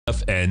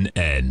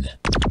TFNN,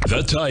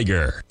 the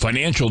Tiger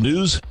Financial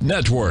News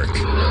Network.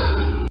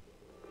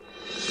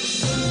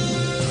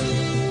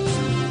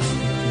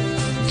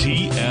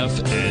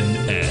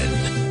 TFNN,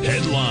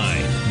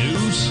 headline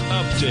news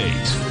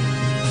update.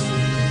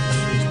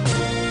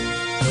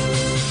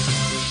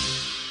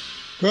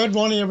 Good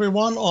morning,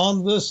 everyone.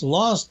 On this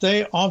last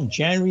day of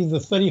January the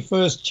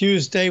 31st,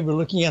 Tuesday, we're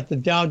looking at the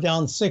Dow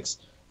down 6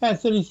 at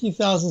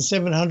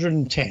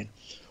 33,710.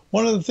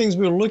 One of the things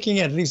we were looking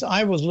at least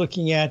I was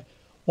looking at,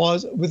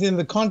 was within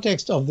the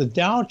context of the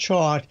Dow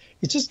chart.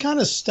 It's just kind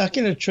of stuck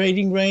in a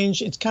trading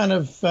range. It's kind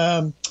of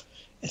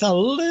it's a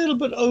little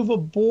bit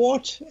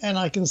overbought, and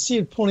I can see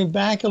it pulling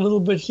back a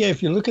little bit here.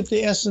 If you look at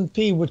the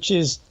S&P, which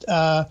is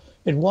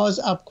it was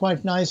up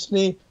quite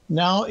nicely.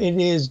 Now it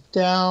is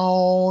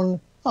down.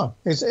 Oh,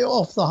 it's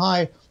off the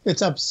high.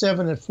 It's up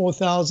 7 at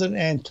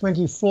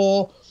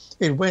 4,024.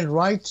 It went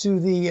right to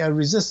the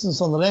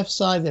resistance on the left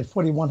side, that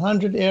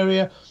 4,100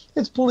 area.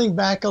 It's pulling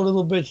back a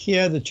little bit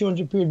here. The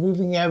 200-period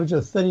moving average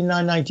of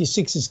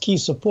 39.96 is key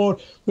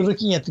support. We're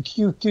looking at the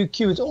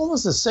QQQ. It's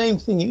almost the same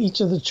thing in each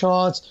of the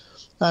charts.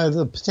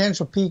 The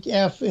potential peak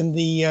F in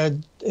the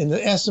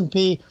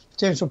S&P,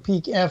 potential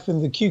peak F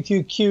in the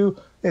QQQ.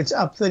 It's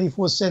up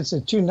 34 cents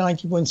at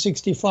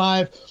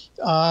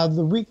 290.65.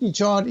 The weekly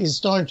chart is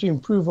starting to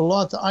improve a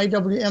lot. The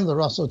IWM, the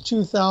Russell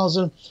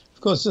 2000.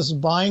 Of course, this is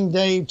buying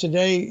day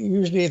today.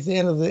 Usually at the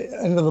end of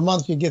the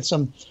month, you get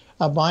some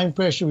buying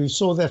pressure. We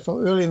saw that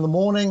from early in the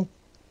morning.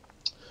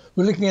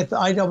 We're looking at the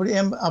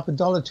IWM up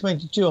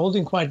 $1.22,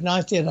 holding quite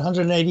nicely at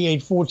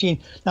 188.14.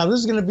 Now, this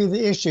is going to be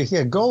the issue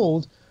here.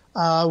 Gold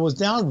was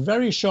down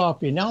very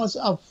sharply. Now it's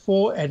up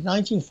 4 at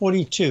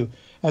 1942.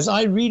 As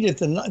I read it,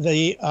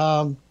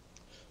 the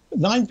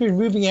 9-period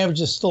moving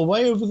average is still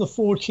way over the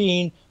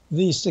 14.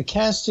 The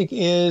stochastic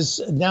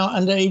is now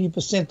under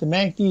 80%. The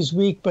MACD is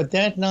weak, but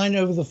that 9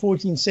 over the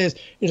 14 says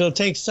it'll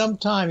take some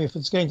time if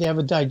it's going to have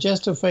a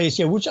digestive phase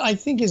here, which I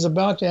think is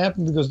about to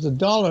happen because the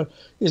dollar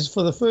is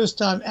for the first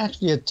time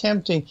actually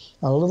attempting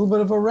a little bit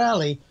of a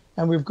rally.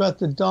 And we've got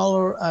the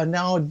dollar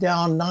now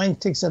down 9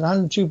 ticks at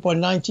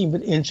 102.19,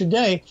 but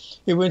intraday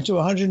it went to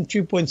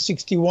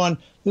 102.61.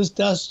 This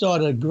does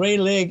start a gray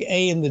leg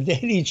A in the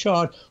daily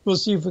chart. We'll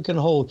see if it can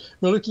hold.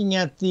 We're looking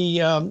at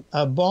the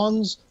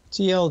bonds,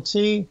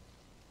 TLT.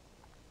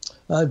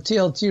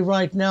 TLT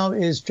right now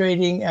is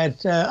trading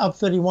at up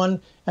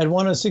 31 at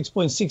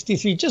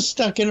 106.63, just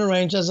stuck in a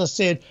range. As I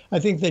said, I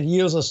think that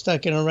yields are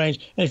stuck in a range.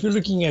 And if you're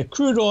looking at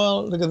crude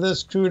oil, look at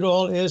this. Crude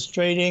oil is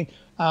trading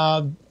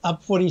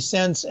up 40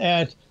 cents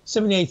at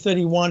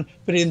 78.31,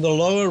 but in the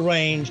lower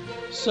range.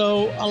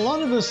 So a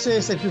lot of this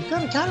says that we've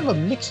got a kind of a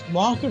mixed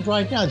market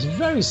right now. It's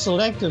very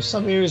selective.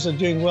 Some areas are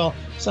doing well.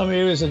 Some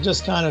areas are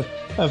just kind of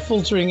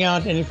filtering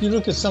out. And if you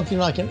look at something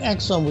like an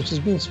Exxon, which has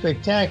been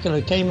spectacular,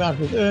 it came out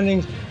with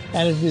earnings,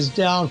 and it is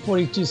down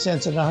 42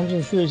 cents at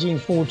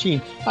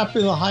 113.14, up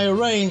in the higher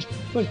range,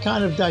 but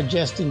kind of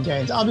digesting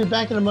gains. I'll be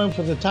back in a moment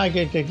for the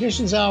Tiger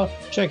Technicians Hour.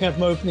 Check out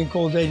my opening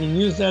call daily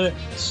newsletter.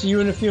 See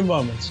you in a few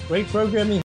moments. Great programming.